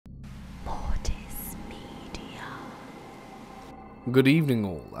Good evening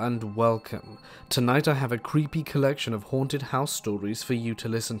all, and welcome. Tonight I have a creepy collection of haunted house stories for you to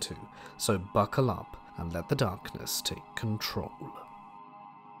listen to, so buckle up and let the darkness take control.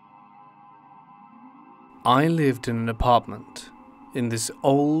 I lived in an apartment in this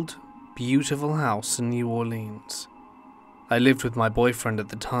old, beautiful house in New Orleans. I lived with my boyfriend at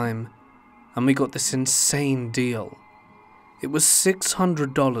the time, and we got this insane deal. It was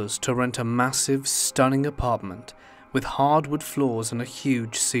 $600 to rent a massive, stunning apartment with hardwood floors and a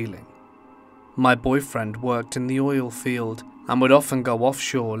huge ceiling. My boyfriend worked in the oil field and would often go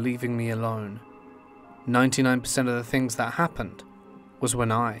offshore, leaving me alone. 99% of the things that happened was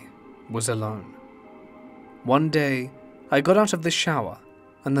when I was alone. One day, I got out of the shower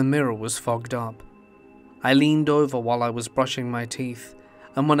and the mirror was fogged up. I leaned over while I was brushing my teeth,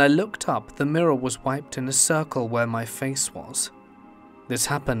 and when I looked up, the mirror was wiped in a circle where my face was. This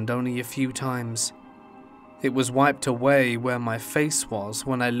happened only a few times. It was wiped away where my face was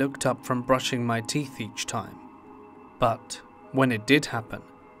when I looked up from brushing my teeth each time. But when it did happen,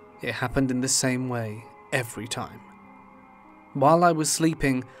 it happened in the same way every time. While I was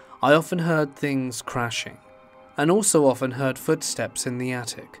sleeping, I often heard things crashing, and also often heard footsteps in the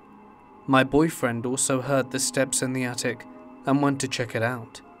attic. My boyfriend also heard the steps in the attic and went to check it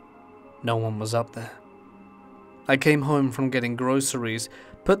out. No one was up there. I came home from getting groceries,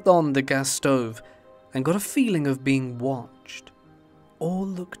 put on the gas stove, and got a feeling of being watched. All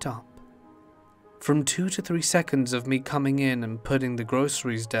looked up. From 2 to 3 seconds of me coming in and putting the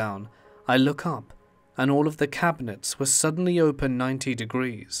groceries down, I look up, and all of the cabinets were suddenly open 90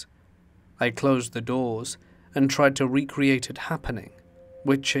 degrees. I closed the doors and tried to recreate it happening,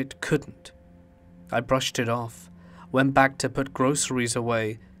 which it couldn't. I brushed it off, went back to put groceries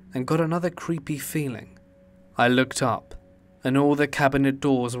away, and got another creepy feeling. I looked up, and all the cabinet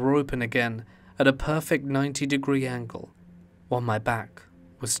doors were open again at a perfect 90-degree angle, while my back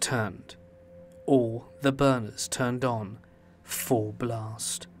was turned. All the burners turned on, full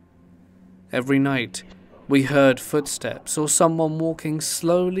blast. Every night, we heard footsteps or someone walking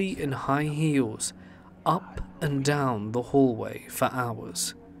slowly in high heels up and down the hallway for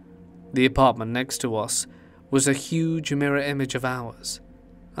hours. The apartment next to us was a huge mirror image of ours,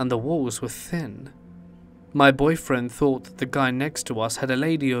 and the walls were thin. My boyfriend thought that the guy next to us had a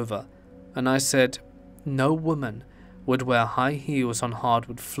lady over, and I said, no woman would wear high heels on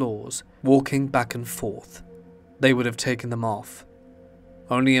hardwood floors, walking back and forth. They would have taken them off.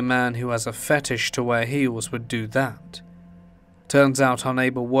 Only a man who has a fetish to wear heels would do that. Turns out our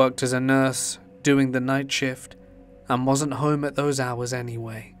neighbor worked as a nurse, doing the night shift, and wasn't home at those hours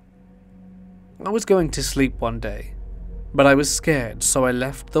anyway. I was going to sleep one day, but I was scared, so I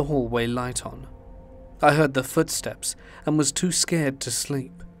left the hallway light on. I heard the footsteps and was too scared to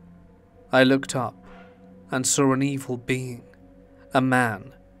sleep. I looked up and saw an evil being, a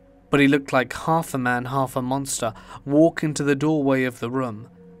man, but he looked like half a man, half a monster, walk into the doorway of the room,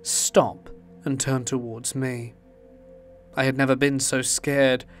 stop, and turn towards me. I had never been so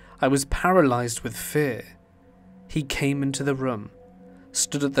scared. I was paralyzed with fear. He came into the room,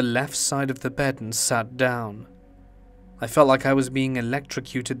 stood at the left side of the bed and sat down. I felt like I was being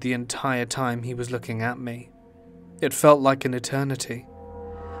electrocuted the entire time he was looking at me. It felt like an eternity.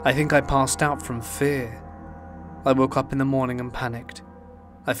 I think I passed out from fear. I woke up in the morning and panicked.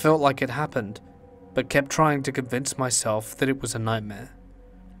 I felt like it happened, but kept trying to convince myself that it was a nightmare.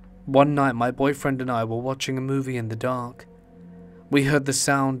 One night my boyfriend and I were watching a movie in the dark. We heard the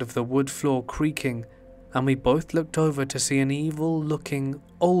sound of the wood floor creaking, and we both looked over to see an evil-looking,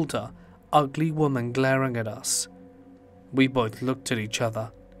 older, ugly woman glaring at us. We both looked at each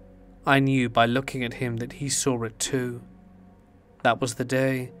other. I knew by looking at him that he saw it too. That was the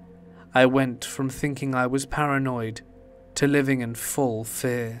day I went from thinking I was paranoid to living in full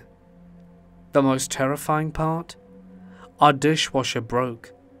fear. The most terrifying part? Our dishwasher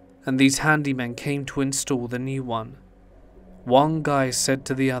broke, and these handymen came to install the new one. One guy said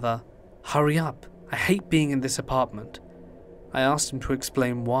to the other, "Hurry up, I hate being in this apartment." I asked him to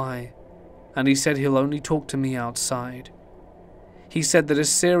explain why, and he said he'll only talk to me outside. He said that a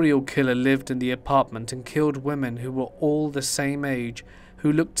serial killer lived in the apartment and killed women who were all the same age,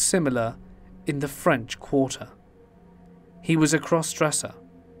 who looked similar, in the French Quarter. He was a cross-dresser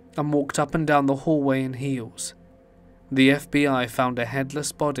and walked up and down the hallway in heels. The FBI found a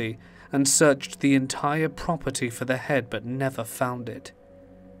headless body and searched the entire property for the head but never found it.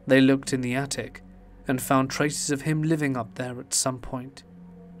 They looked in the attic and found traces of him living up there at some point.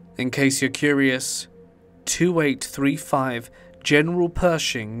 In case you're curious, 2835 General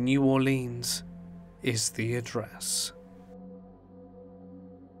Pershing, New Orleans, is the address.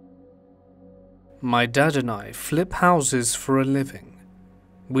 My dad and I flip houses for a living.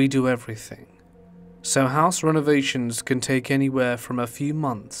 We do everything. So house renovations can take anywhere from a few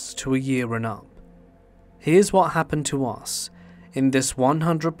months to a year and up. Here's what happened to us in this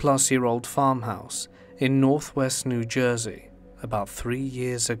 100-plus-year-old farmhouse in northwest New Jersey about 3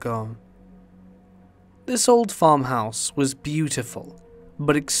 years ago. This old farmhouse was beautiful,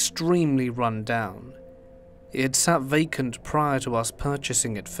 but extremely run down. It had sat vacant prior to us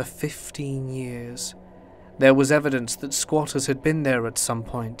purchasing it for 15 years. There was evidence that squatters had been there at some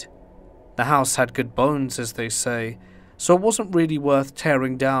point. The house had good bones, as they say, so it wasn't really worth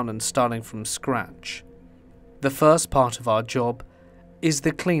tearing down and starting from scratch. The first part of our job is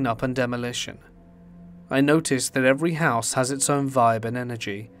the cleanup and demolition. I noticed that every house has its own vibe and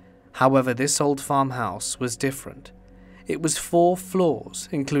energy. However, this old farmhouse was different. It was 4 floors,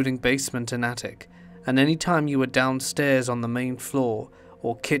 including basement and attic, and any time you were downstairs on the main floor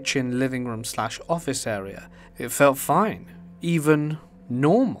or kitchen, living room / office area, it felt fine, even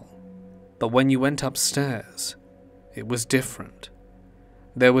normal. But when you went upstairs, it was different.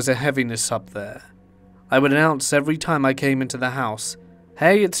 There was a heaviness up there. I would announce every time I came into the house,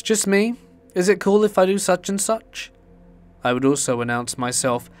 "Hey, it's just me. Is it cool if I do such and such?" I would also announce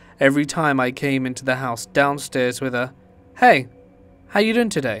myself every time I came into the house downstairs with a, "Hey, how you doing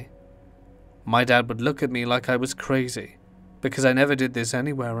today?" My dad would look at me like I was crazy, because I never did this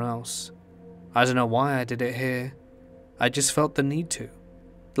anywhere else. I don't know why I did it here. I just felt the need to,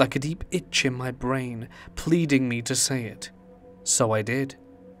 like a deep itch in my brain, pleading me to say it. So I did.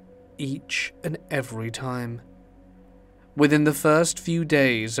 Each and every time. Within the first few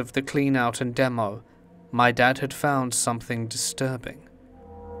days of the clean out and demo, my dad had found something disturbing.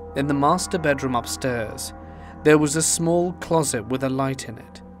 In the master bedroom upstairs, there was a small closet with a light in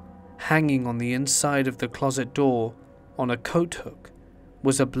it. Hanging on the inside of the closet door, on a coat hook,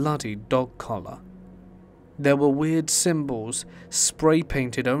 was a bloody dog collar. There were weird symbols spray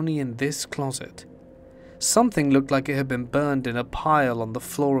painted only in this closet. Something looked like it had been burned in a pile on the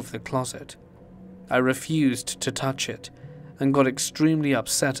floor of the closet. I refused to touch it and got extremely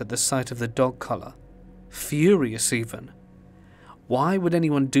upset at the sight of the dog collar. Furious even. Why would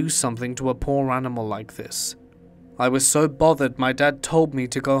anyone do something to a poor animal like this? I was so bothered my dad told me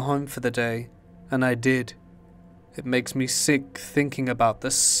to go home for the day, and I did. It makes me sick thinking about the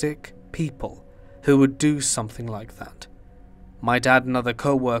sick people who would do something like that. My dad and other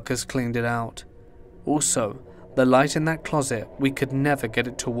co-workers cleaned it out. Also, the light in that closet, we could never get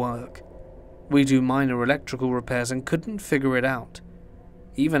it to work. We do minor electrical repairs and couldn't figure it out.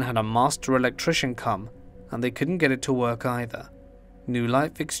 Even had a master electrician come, and they couldn't get it to work either. New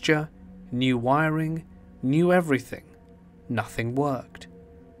light fixture, new wiring, new everything. Nothing worked.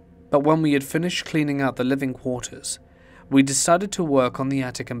 But when we had finished cleaning out the living quarters, we decided to work on the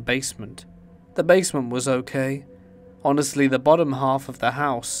attic and basement. The basement was okay. Honestly, the bottom half of the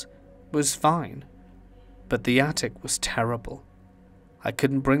house was fine. But the attic was terrible. I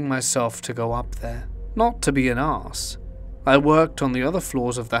couldn't bring myself to go up there. Not to be an arse. I worked on the other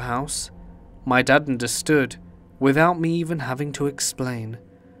floors of the house. My dad understood, without me even having to explain,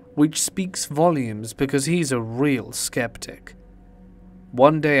 which speaks volumes because he's a real skeptic.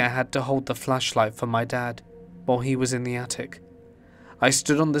 One day I had to hold the flashlight for my dad while he was in the attic. I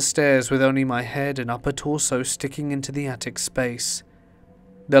stood on the stairs with only my head and upper torso sticking into the attic space.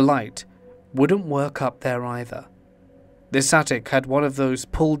 The light wouldn't work up there either. This attic had one of those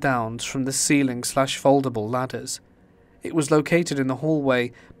pull-downs from the ceiling / foldable ladders. It was located in the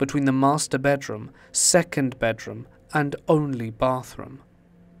hallway between the master bedroom, second bedroom, and only bathroom.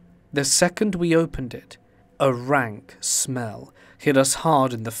 The second we opened it, a rank smell hit us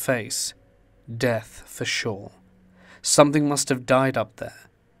hard in the face. Death for sure. Something must have died up there.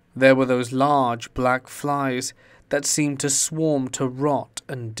 There were those large black flies that seemed to swarm to rot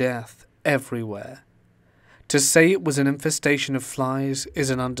and death everywhere. To say it was an infestation of flies is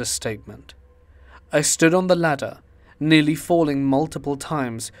an understatement. I stood on the ladder, nearly falling multiple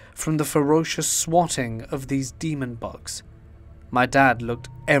times from the ferocious swatting of these demon bugs. My dad looked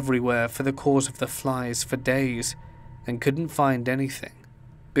everywhere for the cause of the flies for days and couldn't find anything.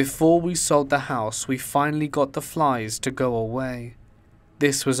 Before we sold the house, we finally got the flies to go away.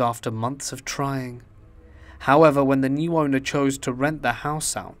 This was after months of trying. However, when the new owner chose to rent the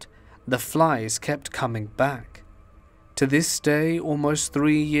house out, the flies kept coming back. To this day, almost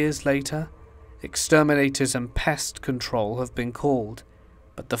 3 years later, exterminators and pest control have been called,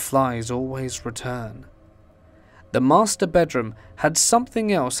 but the flies always return. The master bedroom had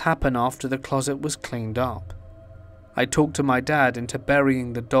something else happen after the closet was cleaned up. I talked to my dad into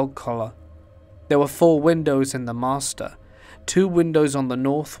burying the dog collar. There were 4 windows in the master, 2 windows on the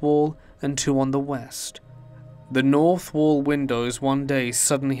north wall and 2 on the west. The north wall windows one day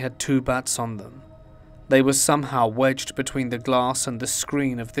suddenly had 2 bats on them. They were somehow wedged between the glass and the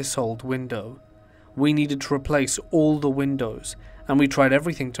screen of this old window. We needed to replace all the windows, and we tried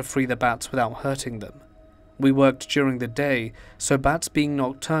everything to free the bats without hurting them. We worked during the day, so bats being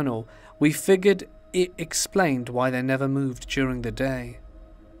nocturnal, we figured it explained why they never moved during the day.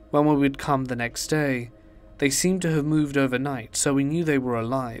 When we would come the next day, they seemed to have moved overnight, so we knew they were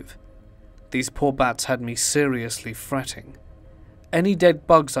alive. These poor bats had me seriously fretting. Any dead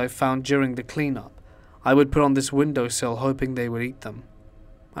bugs I found during the cleanup, I would put on this windowsill hoping they would eat them.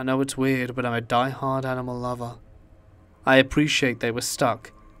 I know it's weird, but I'm a die-hard animal lover. I appreciate they were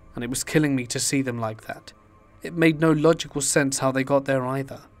stuck, and it was killing me to see them like that. It made no logical sense how they got there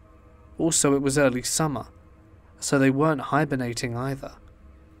either. Also, it was early summer, so they weren't hibernating either.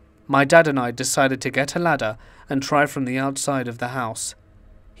 My dad and I decided to get a ladder and try from the outside of the house.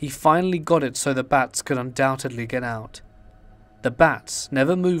 He finally got it so the bats could undoubtedly get out. The bats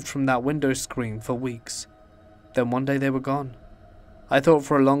never moved from that window screen for weeks. Then one day they were gone. I thought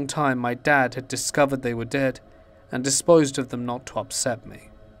for a long time my dad had discovered they were dead and disposed of them not to upset me.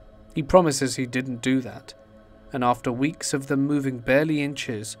 He promises he didn't do that, and after weeks of them moving barely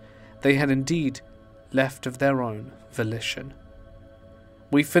inches, they had indeed left of their own volition.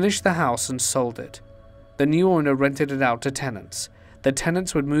 We finished the house and sold it. The new owner rented it out to tenants. The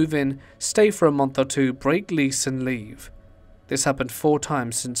tenants would move in, stay for a month or 2, break lease and leave. This happened 4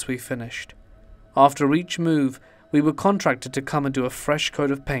 times since we finished. After each move, we were contracted to come and do a fresh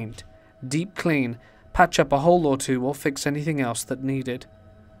coat of paint, deep clean, patch up a hole or 2 or fix anything else that needed.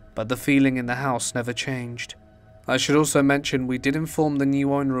 But the feeling in the house never changed. I should also mention we did inform the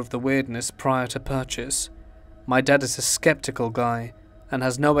new owner of the weirdness prior to purchase. My dad is a skeptical guy and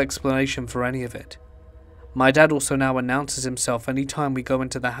has no explanation for any of it. My dad also now announces himself any time we go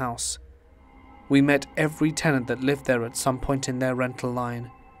into the house. We met every tenant that lived there at some point in their rental line.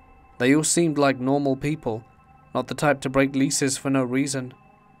 They all seemed like normal people, not the type to break leases for no reason.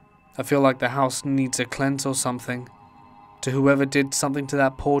 I feel like the house needs a cleanse or something. To whoever did something to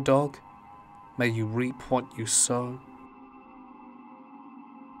that poor dog, may you reap what you sow.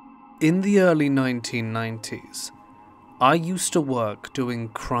 In the early 1990s, I used to work doing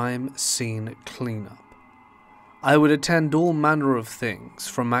crime scene cleanup. I would attend all manner of things,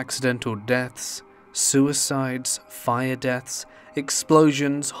 from accidental deaths, suicides, fire deaths,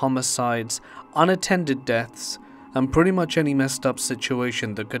 explosions, homicides, unattended deaths, and pretty much any messed up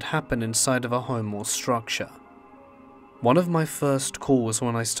situation that could happen inside of a home or structure. One of my first calls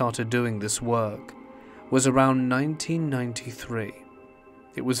when I started doing this work was around 1993.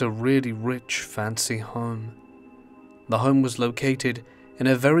 It was a really rich, fancy home. The home was located in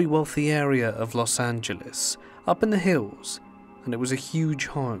a very wealthy area of Los Angeles, up in the hills, and it was a huge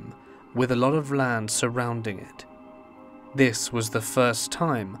home with a lot of land surrounding it. This was the first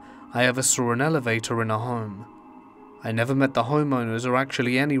time I ever saw an elevator in a home. I never met the homeowners or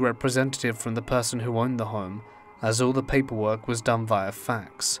actually any representative from the person who owned the home, as all the paperwork was done via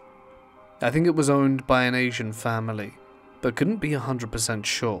fax. I think it was owned by an Asian family, but couldn't be 100%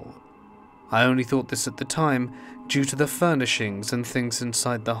 sure. I only thought this at the time due to the furnishings and things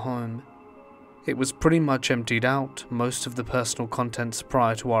inside the home. It was pretty much emptied out, most of the personal contents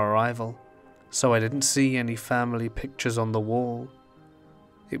prior to our arrival, so I didn't see any family pictures on the wall.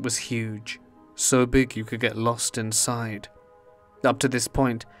 It was huge, so big you could get lost inside. Up to this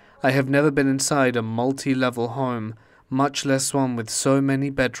point, I have never been inside a multi-level home, much less one with so many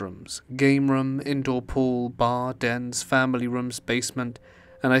bedrooms, game room, indoor pool, bar, dens, family rooms, basement,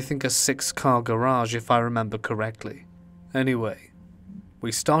 and I think a 6-car garage if I remember correctly. Anyway,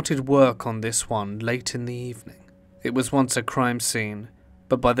 we started work on this one late in the evening. It was once a crime scene,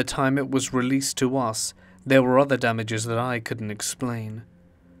 but by the time it was released to us, there were other damages that I couldn't explain.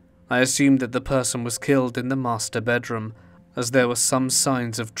 I assumed that the person was killed in the master bedroom, as there were some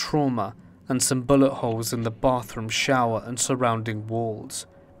signs of trauma and some bullet holes in the bathroom shower and surrounding walls.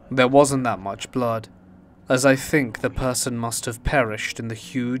 There wasn't that much blood, as I think the person must have perished in the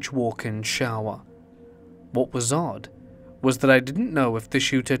huge walk-in shower. What was odd was that I didn't know if the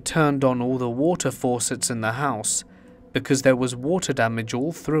shooter turned on all the water faucets in the house, because there was water damage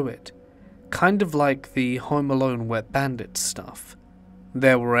all through it, kind of like the Home Alone Wet Bandit stuff.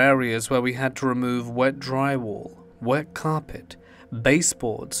 There were areas where we had to remove wet drywall, wet carpet,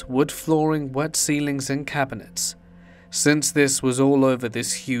 baseboards, wood flooring, wet ceilings and cabinets. Since this was all over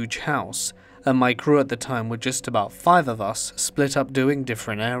this huge house, and my crew at the time were just about 5 of us split up doing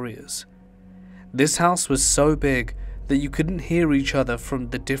different areas. This house was so big that you couldn't hear each other from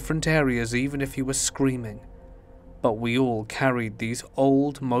the different areas even if you were screaming. but we all carried these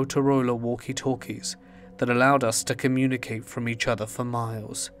old Motorola walkie-talkies that allowed us to communicate from each other for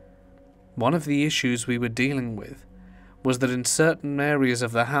miles. One of the issues we were dealing with was that in certain areas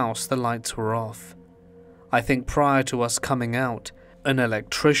of the house the lights were off. I think prior to us coming out, an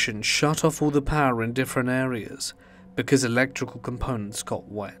electrician shut off all the power in different areas because electrical components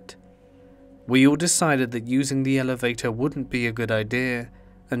got wet. We all decided that using the elevator wouldn't be a good idea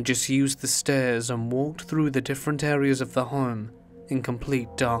and just used the stairs and walked through the different areas of the home in complete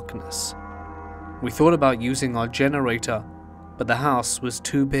darkness. We thought about using our generator, but the house was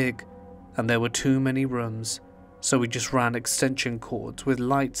too big and there were too many rooms, so we just ran extension cords with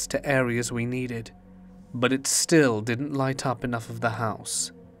lights to areas we needed. But it still didn't light up enough of the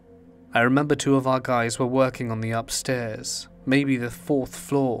house. I remember 2 of our guys were working on the upstairs, maybe the 4th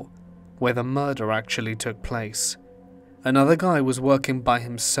floor, where the murder actually took place. Another guy was working by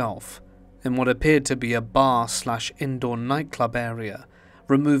himself in what appeared to be a bar/indoor nightclub area,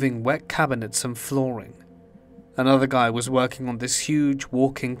 removing wet cabinets and flooring. Another guy was working on this huge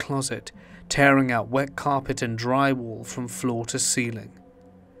walk-in closet, tearing out wet carpet and drywall from floor to ceiling.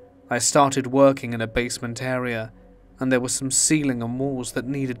 I started working in a basement area, and there was some ceiling and walls that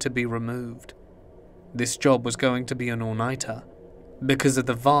needed to be removed. This job was going to be an all-nighter, because of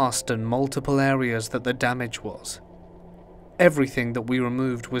the vast and multiple areas that the damage was. Everything that we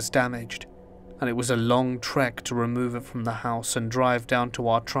removed was damaged, and it was a long trek to remove it from the house and drive down to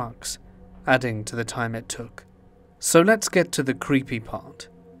our trucks, adding to the time it took. So let's get to the creepy part.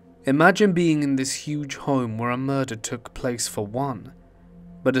 Imagine being in this huge home where a murder took place for one,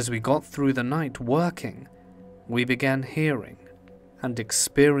 but as we got through the night working, we began hearing and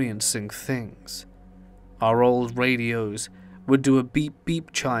experiencing things. Our old radios would do a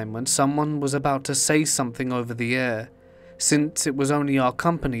beep-beep chime when someone was about to say something over the air. Since it was only our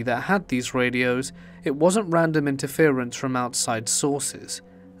company that had these radios, it wasn't random interference from outside sources,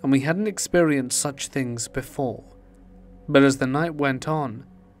 and we hadn't experienced such things before. But as the night went on,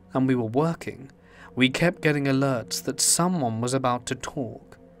 and we were working, we kept getting alerts that someone was about to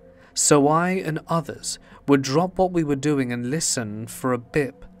talk. So I and others would drop what we were doing and listen for a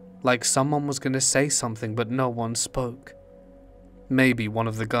bip, like someone was going to say something but no one spoke. Maybe one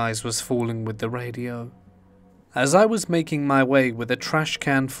of the guys was fooling with the radio. As I was making my way with a trash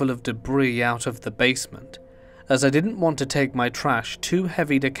can full of debris out of the basement, as I didn't want to take my trash too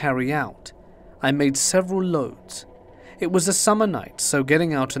heavy to carry out, I made several loads. It was a summer night, so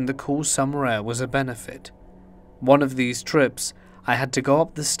getting out in the cool summer air was a benefit. One of these trips, I had to go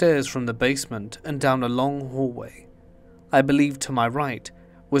up the stairs from the basement and down a long hallway. I believe to my right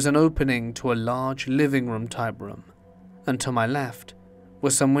was an opening to a large living room type room, and to my left were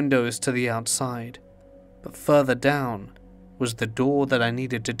some windows to the outside. But further down was the door that I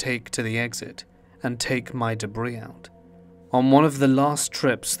needed to take to the exit and take my debris out. On one of the last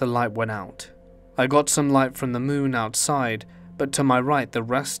trips, the light went out. I got some light from the moon outside, but to my right the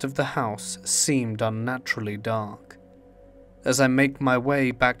rest of the house seemed unnaturally dark. As I make my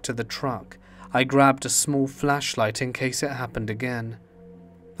way back to the truck, I grabbed a small flashlight in case it happened again.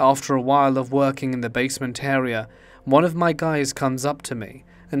 After a while of working in the basement area, one of my guys comes up to me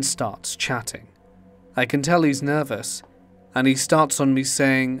and starts chatting. I can tell he's nervous, and he starts on me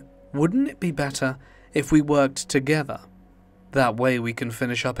saying, "Wouldn't it be better if we worked together? That way we can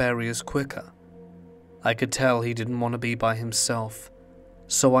finish up areas quicker." I could tell he didn't want to be by himself,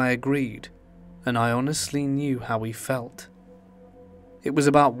 so I agreed, and I honestly knew how he felt. It was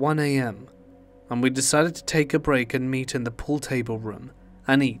about 1 AM, and we decided to take a break and meet in the pool table room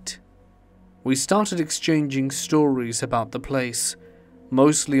and eat. We started exchanging stories about the place,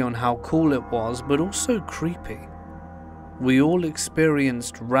 mostly on how cool it was, but also creepy. We all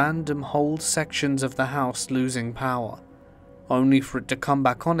experienced random whole sections of the house losing power, only for it to come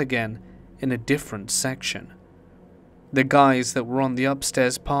back on again in a different section. The guys that were on the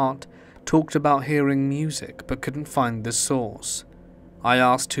upstairs part talked about hearing music but couldn't find the source. I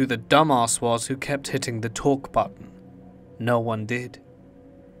asked who the dumbass was who kept hitting the talk button. No one did.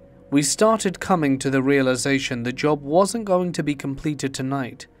 We started coming to the realization the job wasn't going to be completed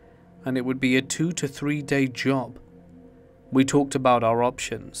tonight, and it would be a 2 to 3 day job. We talked about our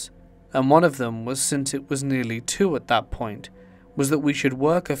options, and one of them was, since it was nearly 2 at that point, was that we should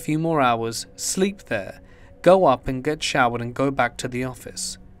work a few more hours, sleep there, go up and get showered and go back to the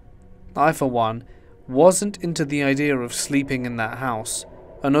office. I, for one, wasn't into the idea of sleeping in that house,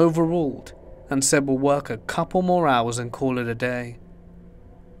 and overruled, and said we'll work a couple more hours and call it a day.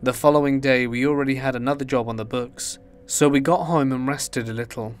 The following day we already had another job on the books, so we got home and rested a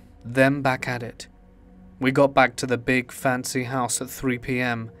little, then back at it. We got back to the big fancy house at 3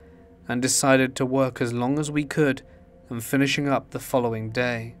 PM, and decided to work as long as we could and finishing up the following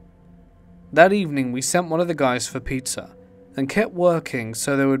day. That evening we sent one of the guys for pizza and kept working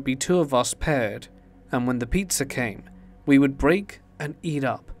so there would be two of us paired, and when the pizza came, we would break and eat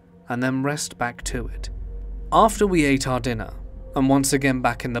up and then rest back to it. After we ate our dinner, and once again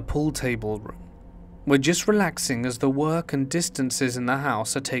back in the pool table room, we're just relaxing as the work and distances in the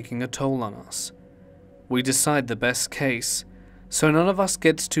house are taking a toll on us. We decide the best case, so none of us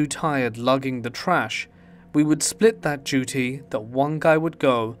gets too tired lugging the trash, we would split that duty that one guy would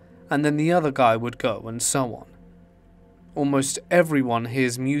go and then the other guy would go, and so on. Almost everyone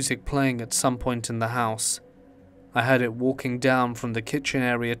hears music playing at some point in the house. I heard it walking down from the kitchen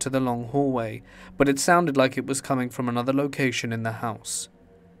area to the long hallway, but it sounded like it was coming from another location in the house.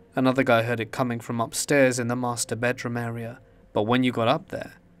 Another guy heard it coming from upstairs in the master bedroom area, but when you got up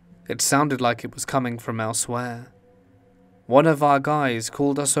there, it sounded like it was coming from elsewhere. One of our guys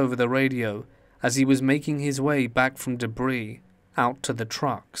called us over the radio as he was making his way back from debris out to the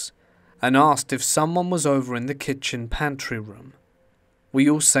trucks and asked if someone was over in the kitchen pantry room. We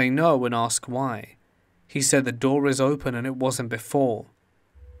all say no and ask why. He said the door is open and it wasn't before.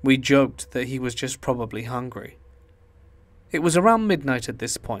 We joked that he was just probably hungry. It was around midnight at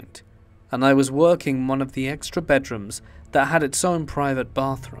this point, and I was working one of the extra bedrooms that had its own private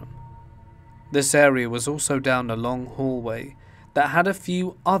bathroom. This area was also down a long hallway that had a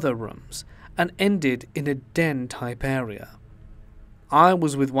few other rooms and ended in a den type area. I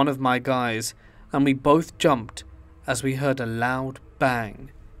was with one of my guys and we both jumped as we heard a loud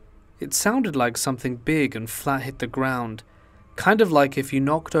bang. It sounded like something big and flat hit the ground, kind of like if you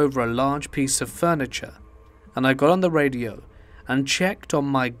knocked over a large piece of furniture, and I got on the radio and checked on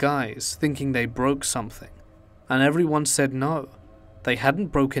my guys thinking they broke something, and everyone said no, they hadn't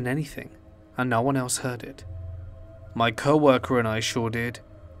broken anything, and no one else heard it. My co-worker and I sure did,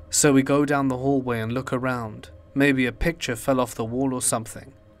 so we go down the hallway and look around. Maybe a picture fell off the wall or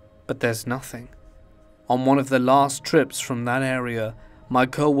something, but there's nothing. On one of the last trips from that area, my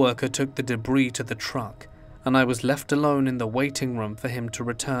co-worker took the debris to the truck, and I was left alone in the waiting room for him to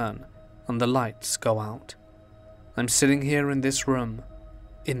return, and the lights go out. I'm sitting here in this room,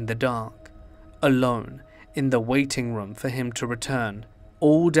 in the dark, alone, in the waiting room for him to return.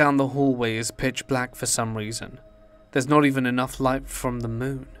 All down the hallway is pitch black for some reason. There's not even enough light from the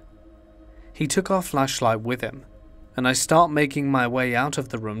moon. He took our flashlight with him, and I start making my way out of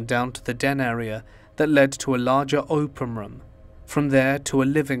the room down to the den area that led to a larger open room, from there to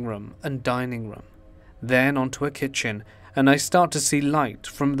a living room and dining room, then onto a kitchen, and I start to see light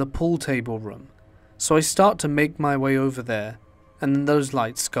from the pool table room. So I start to make my way over there, and then those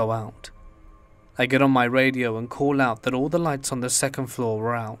lights go out. I get on my radio and call out that all the lights on the second floor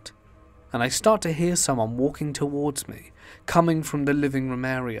were out, and I start to hear someone walking towards me, coming from the living room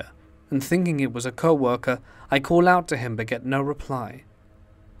area, and thinking it was a co-worker, I call out to him but get no reply.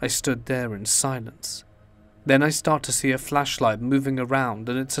 I stood there in silence. Then I start to see a flashlight moving around,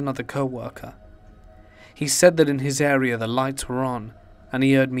 and it's another co-worker. He said that in his area the lights were on, and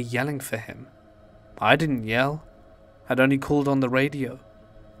he heard me yelling for him. I didn't yell. I'd only called on the radio.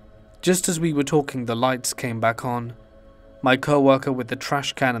 Just as we were talking, the lights came back on. My co-worker with the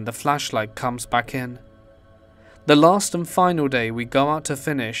trash can and the flashlight comes back in. The last and final day we go out to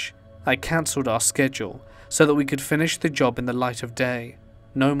finish, I cancelled our schedule so that we could finish the job in the light of day.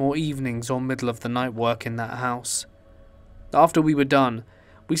 No more evenings or middle of the night work in that house. After we were done,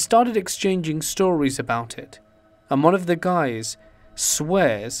 we started exchanging stories about it, and one of the guys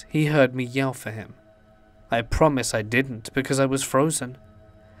swears he heard me yell for him. I promise I didn't because I was frozen.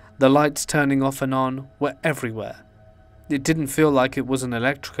 The lights turning off and on were everywhere. It didn't feel like it was an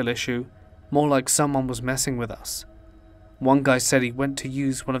electrical issue, more like someone was messing with us. One guy said he went to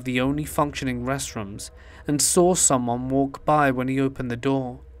use one of the only functioning restrooms and saw someone walk by when he opened the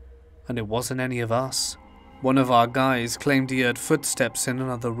door, and it wasn't any of us. One of our guys claimed he heard footsteps in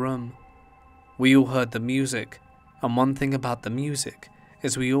another room. We all heard the music, and one thing about the music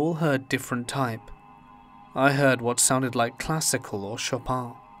is we all heard different type. I heard what sounded like classical or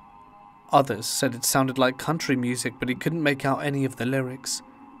Chopin. Others said it sounded like country music, but he couldn't make out any of the lyrics.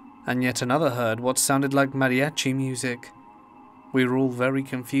 And yet another heard what sounded like mariachi music. We were all very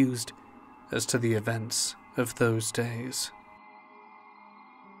confused as to the events of those days.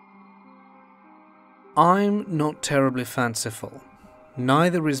 I'm not terribly fanciful.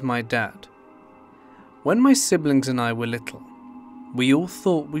 Neither is my dad. When my siblings and I were little, we all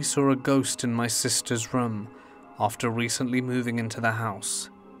thought we saw a ghost in my sister's room after recently moving into the house.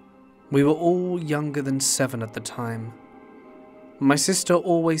 We were all younger than 7 at the time. My sister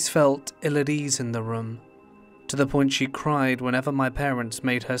always felt ill at ease in the room, to the point she cried whenever my parents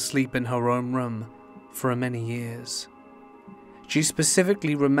made her sleep in her own room for many years. She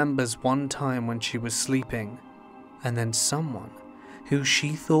specifically remembers one time when she was sleeping, and then someone, who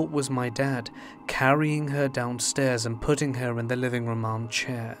she thought was my dad, carrying her downstairs and putting her in the living room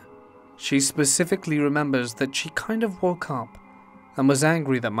armchair. She specifically remembers that she kind of woke up and was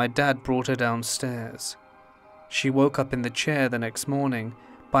angry that my dad brought her downstairs. She woke up in the chair the next morning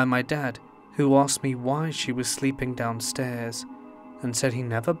by my dad, who asked me why she was sleeping downstairs and said he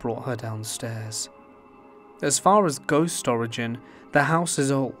never brought her downstairs. As far as ghost origin, the house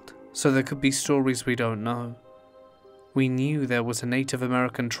is old, so there could be stories we don't know. We knew there was a Native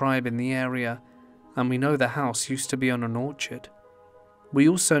American tribe in the area, and we know the house used to be on an orchard. We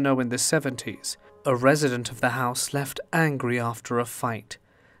also know in the 70s, a resident of the house left angry after a fight,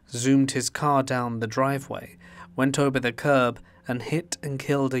 zoomed his car down the driveway, went over the curb and hit and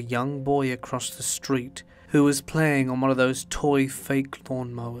killed a young boy across the street who was playing on one of those toy fake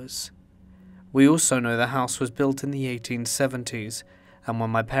lawnmowers. We also know the house was built in the 1870s, and when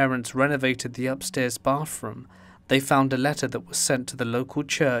my parents renovated the upstairs bathroom, they found a letter that was sent to the local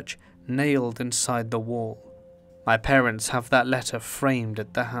church nailed inside the wall. My parents have that letter framed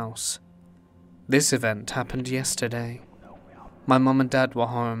at the house. This event happened yesterday. My mum and dad were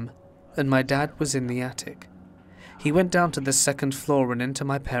home, and my dad was in the attic. He went down to the second floor and into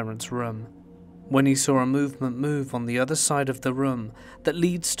my parents' room, when he saw a movement move on the other side of the room that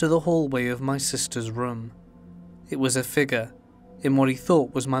leads to the hallway of my sister's room. It was a figure, in what he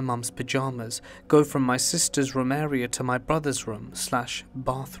thought was my mum's pyjamas, go from my sister's room area to my brother's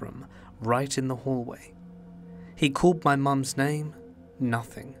room/bathroom, right in the hallway. He called my mum's name,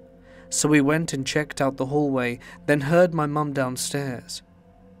 nothing. So we went and checked out the hallway, then heard my mum downstairs.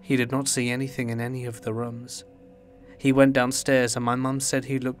 He did not see anything in any of the rooms. He went downstairs and my mum said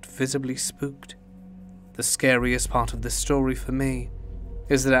he looked visibly spooked. The scariest part of the story for me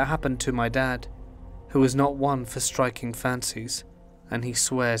is that it happened to my dad, who is not one for striking fancies, and he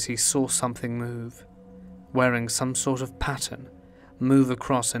swears he saw something move, wearing some sort of pattern, move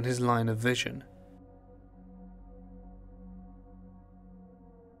across in his line of vision.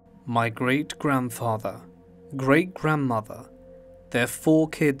 My great-grandfather, great-grandmother, their 4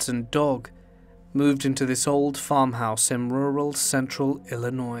 kids and dog moved into this old farmhouse in rural central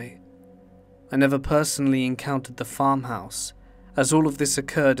Illinois. I never personally encountered the farmhouse, as all of this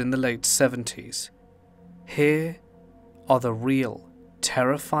occurred in the late 70s. Here are the real,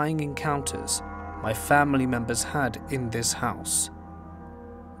 terrifying encounters my family members had in this house.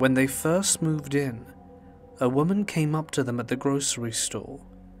 When they first moved in, a woman came up to them at the grocery store.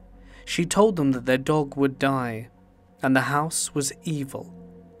 She told them that their dog would die, and the house was evil,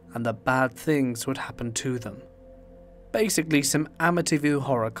 and that bad things would happen to them. Basically some Amityville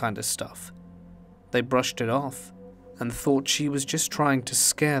horror kind of stuff. They brushed it off, and thought she was just trying to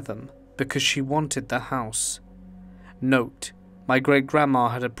scare them because she wanted the house. Note, my great-grandma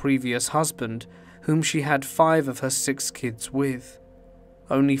had a previous husband whom she had 5 of her 6 kids with.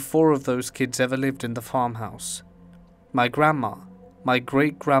 Only 4 of those kids ever lived in the farmhouse. My grandma, my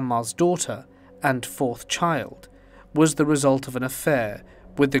great-grandma's daughter and 4th child, was the result of an affair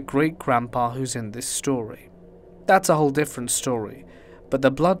with the great-grandpa who's in this story. That's a whole different story, but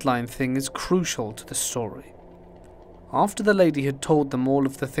the bloodline thing is crucial to the story. After the lady had told them all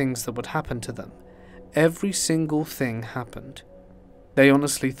of the things that would happen to them, every single thing happened. They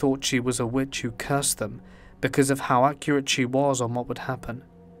honestly thought she was a witch who cursed them because of how accurate she was on what would happen.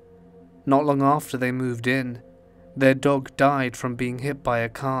 Not long after they moved in, their dog died from being hit by a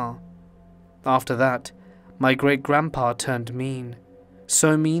car. After that, my great-grandpa turned mean.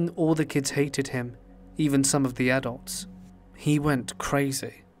 So mean all the kids hated him, even some of the adults. He went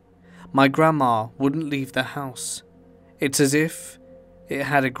crazy. My grandma wouldn't leave the house. It's as if it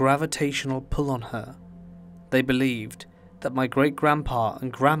had a gravitational pull on her. They believed that my great-grandpa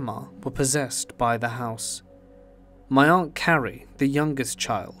and grandma were possessed by the house. My Aunt Carrie, the youngest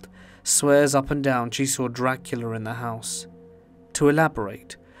child, swears up and down she saw Dracula in the house. To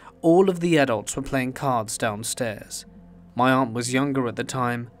elaborate, all of the adults were playing cards downstairs. My aunt was younger at the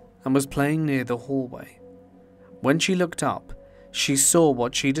time and was playing near the hallway. When she looked up, she saw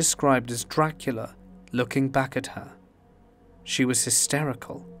what she described as Dracula looking back at her. She was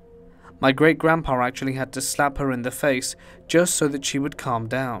hysterical. My great-grandpa actually had to slap her in the face just so that she would calm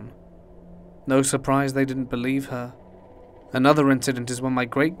down. No surprise they didn't believe her. Another incident is when my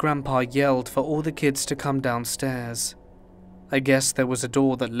great-grandpa yelled for all the kids to come downstairs. I guess there was a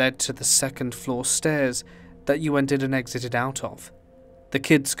door that led to the 2nd floor stairs that you entered and exited out of. The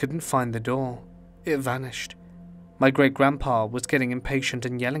kids couldn't find the door. It vanished. My great-grandpa was getting impatient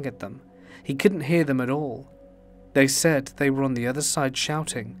and yelling at them. He couldn't hear them at all. They said they were on the other side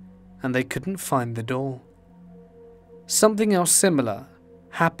shouting, and they couldn't find the door. Something else similar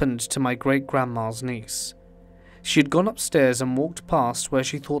happened to my great-grandma's niece. She had gone upstairs and walked past where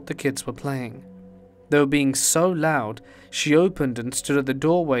she thought the kids were playing. They were being so loud, she opened and stood at the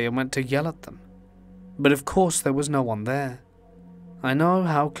doorway and went to yell at them. But of course there was no one there. I know,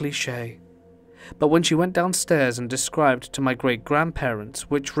 how cliché. But when she went downstairs and described to my great-grandparents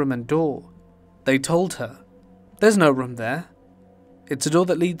which room and door, they told her, "There's no room there. It's a door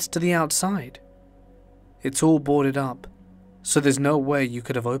that leads to the outside. It's all boarded up, so there's no way you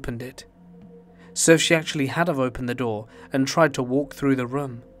could have opened it." So if she actually had have opened the door and tried to walk through the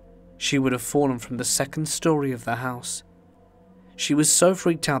room, she would have fallen from the second story of the house. She was so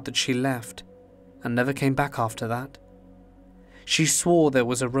freaked out that she left and never came back after that. She swore there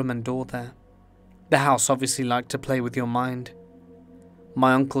was a room and door there. The house obviously liked to play with your mind.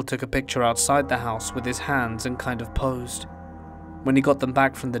 My uncle took a picture outside the house with his hands and kind of posed. When he got them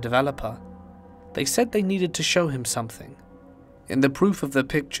back from the developer, they said they needed to show him something. In the proof of the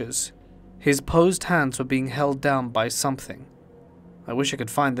pictures, his posed hands were being held down by something. I wish I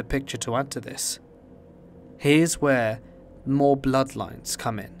could find the picture to add to this. Here's where more bloodlines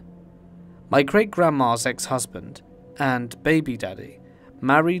come in. My great-grandma's ex-husband and baby daddy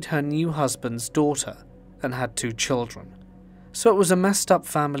married her new husband's daughter and had 2 children, so it was a messed up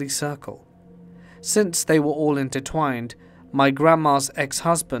family circle. Since they were all intertwined, my grandma's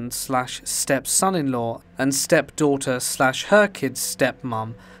ex-husband / step-son-in-law and stepdaughter / her kid's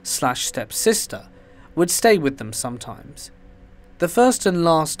stepmom / stepsister would stay with them sometimes. The first and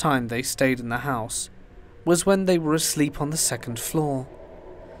last time they stayed in the house was when they were asleep on the 2nd floor.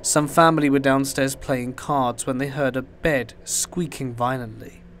 Some family were downstairs playing cards when they heard a bed squeaking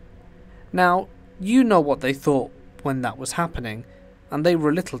violently. Now, you know what they thought when that was happening, and they were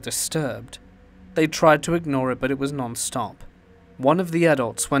a little disturbed. They tried to ignore it, but it was non-stop. One of the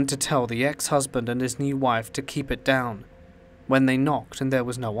adults went to tell the ex-husband and his new wife to keep it down. When they knocked and there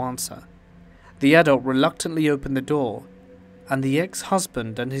was no answer, the adult reluctantly opened the door, and the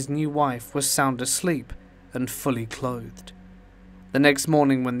ex-husband and his new wife were sound asleep and fully clothed. The next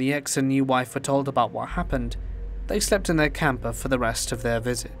morning, when the ex and new wife were told about what happened, they slept in their camper for the rest of their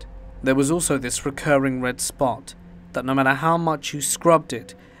visit. There was also this recurring red spot that no matter how much you scrubbed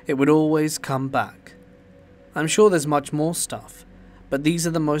it, it would always come back. I'm sure there's much more stuff, but these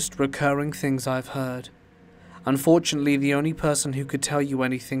are the most recurring things I've heard. Unfortunately, the only person who could tell you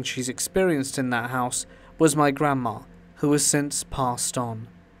anything she's experienced in that house was my grandma, who has since passed on.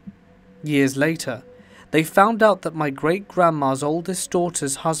 Years later, they found out that my great-grandma's oldest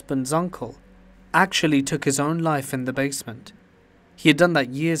daughter's husband's uncle actually took his own life in the basement. He had done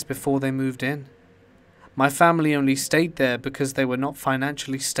that years before they moved in. My family only stayed there because they were not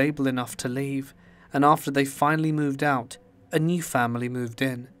financially stable enough to leave, and after they finally moved out, a new family moved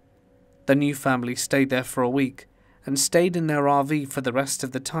in. The new family stayed there for a week, and stayed in their RV for the rest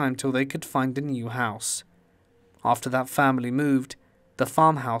of the time till they could find a new house. After that family moved, the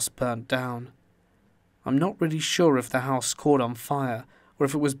farmhouse burnt down. I'm not really sure if the house caught on fire or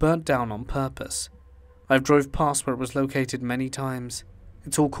if it was burnt down on purpose. I've drove past where it was located many times.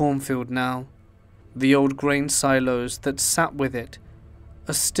 It's all cornfield now. The old grain silos that sat with it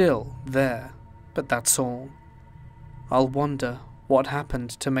are still there, but that's all. I'll wonder what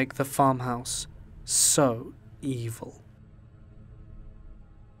happened to make the farmhouse so evil.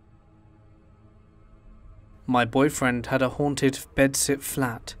 My boyfriend had a haunted bedsit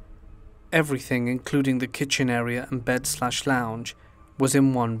flat. Everything, including the kitchen area and bed/lounge, was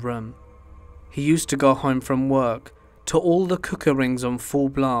in one room. He used to go home from work to all the cooker rings on full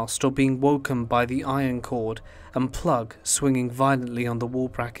blast or being woken by the iron cord and plug swinging violently on the wall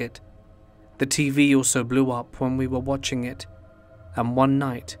bracket. The TV also blew up when we were watching it, and one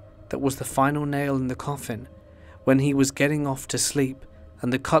night that was the final nail in the coffin, when he was getting off to sleep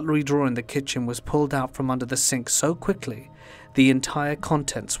and the cutlery drawer in the kitchen was pulled out from under the sink so quickly the entire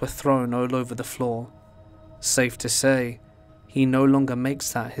contents were thrown all over the floor. Safe to say, he no longer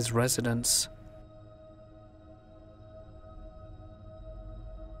makes that his residence.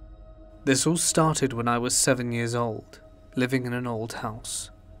 This all started when I was 7 years old, living in an old house.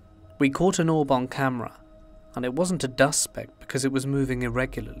 We caught an orb on camera, and it wasn't a dust speck because it was moving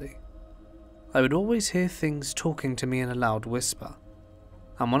irregularly. I would always hear things talking to me in a loud whisper,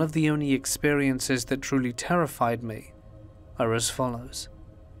 and one of the only experiences that truly terrified me are as follows.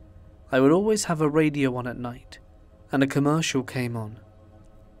 I would always have a radio on at night, and a commercial came on.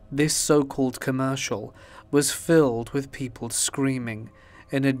 This so-called commercial was filled with people screaming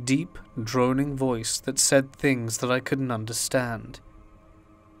in a deep, droning voice that said things that I couldn't understand.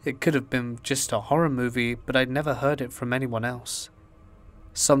 It could have been just a horror movie, but I'd never heard it from anyone else.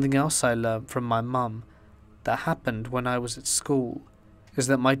 Something else I learned from my mum that happened when I was at school is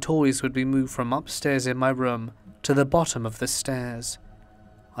that my toys would be moved from upstairs in my room to the bottom of the stairs.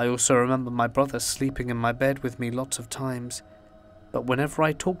 I also remember my brother sleeping in my bed with me lots of times, but whenever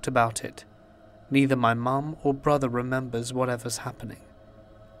I talked about it, neither my mum or brother remembers whatever's happening.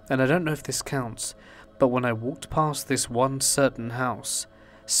 And I don't know if this counts, but when I walked past this one certain house,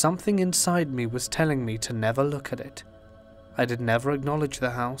 something inside me was telling me to never look at it. I did never acknowledge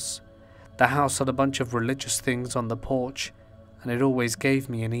the house. The house had a bunch of religious things on the porch, and it always gave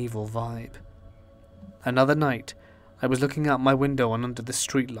me an evil vibe. Another night, I was looking out my window and under the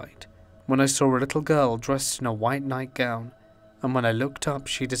streetlight when I saw a little girl dressed in a white nightgown, and when I looked up,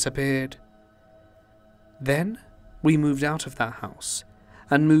 she disappeared. Then, we moved out of that house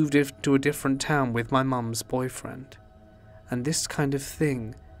and moved to a different town with my mum's boyfriend, and this kind of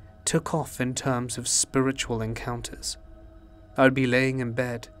thing took off in terms of spiritual encounters. I would be laying in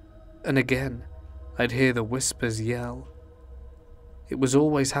bed, and again, I'd hear the whispers yell. It was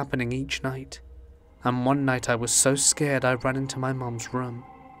always happening each night, and one night I was so scared I ran into my mum's room.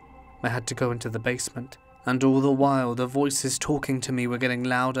 I had to go into the basement, and all the while the voices talking to me were getting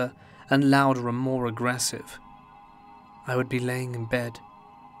louder and louder and more aggressive. I would be laying in bed,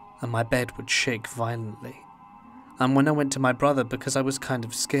 and my bed would shake violently. And when I went to my brother because I was kind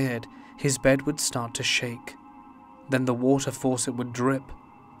of scared, his bed would start to shake. Then the water faucet would drip,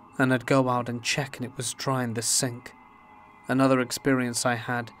 and I'd go out and check and it was dry in the sink. Another experience I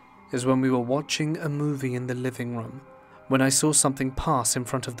had is when we were watching a movie in the living room, when I saw something pass in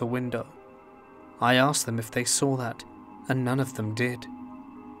front of the window. I asked them if they saw that, and none of them did.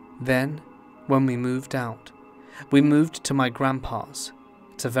 Then, when we moved out, we moved to my grandpa's.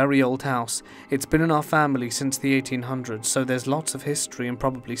 It's a very old house. It's been in our family since the 1800s, so there's lots of history and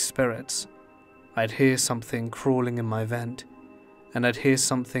probably spirits. I'd hear something crawling in my vent, and I'd hear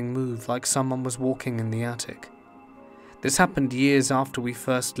something move like someone was walking in the attic. This happened years after we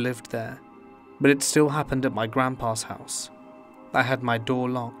first lived there, but it still happened at my grandpa's house. I had my door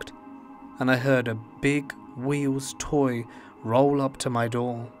locked, and I heard a big wheels toy roll up to my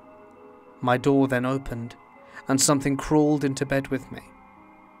door. My door then opened, and something crawled into bed with me.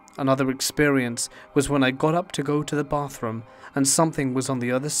 Another experience was when I got up to go to the bathroom and something was on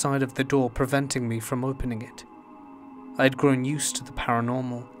the other side of the door preventing me from opening it. I had grown used to the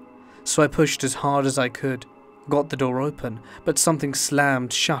paranormal, so I pushed as hard as I could, got the door open, but something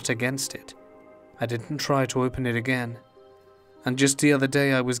slammed shut against it. I didn't try to open it again. And just the other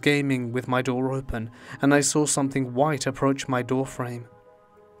day I was gaming with my door open and I saw something white approach my door frame.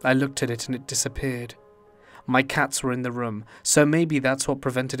 I looked at it and it disappeared. My cats were in the room, so maybe that's what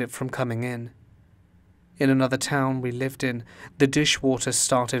prevented it from coming in. In another town we lived in, the dishwater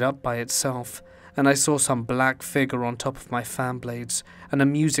started up by itself, and I saw some black figure on top of my fan blades, and a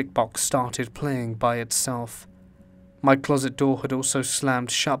music box started playing by itself. My closet door had also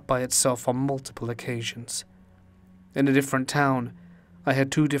slammed shut by itself on multiple occasions. In a different town, I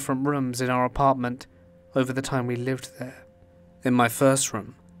had 2 different rooms in our apartment over the time we lived there. In my first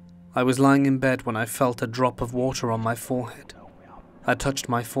room, I was lying in bed when I felt a drop of water on my forehead. I touched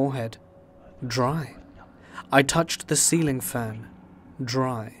my forehead. Dry. I touched the ceiling fan.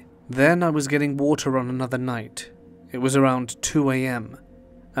 Dry. Then I was getting water on another night. It was around 2 a.m.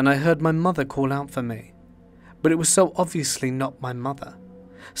 and I heard my mother call out for me. But it was so obviously not my mother.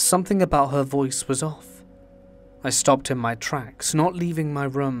 Something about her voice was off. I stopped in my tracks, not leaving my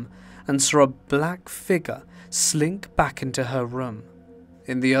room, and saw a black figure slink back into her room.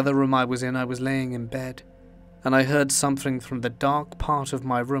 In the other room I was laying in bed, and I heard something from the dark part of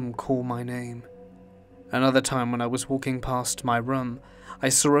my room call my name. Another time when I was walking past my room, I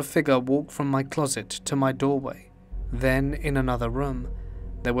saw a figure walk from my closet to my doorway. Then, in another room,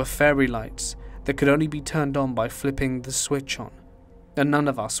 there were fairy lights that could only be turned on by flipping the switch on, and none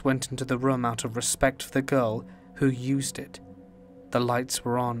of us went into the room out of respect for the girl who used it. The lights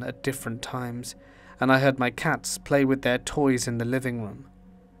were on at different times, and I heard my cats play with their toys in the living room.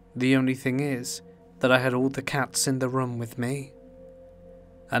 The only thing is that I had all the cats in the room with me.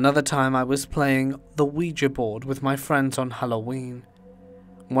 Another time I was playing the Ouija board with my friends on Halloween.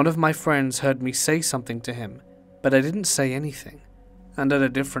 One of my friends heard me say something to him, but I didn't say anything. And at a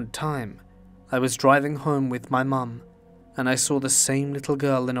different time, I was driving home with my mum, and I saw the same little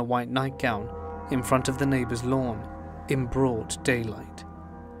girl in a white nightgown in front of the neighbour's lawn in broad daylight.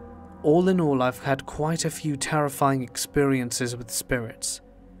 All in all, I've had quite a few terrifying experiences with spirits.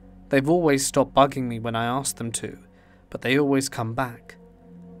 They've always stopped bugging me when I ask them to, but they always come back.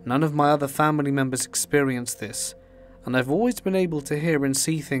 None of my other family members experience this, and I've always been able to hear and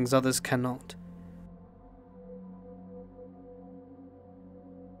see things others cannot.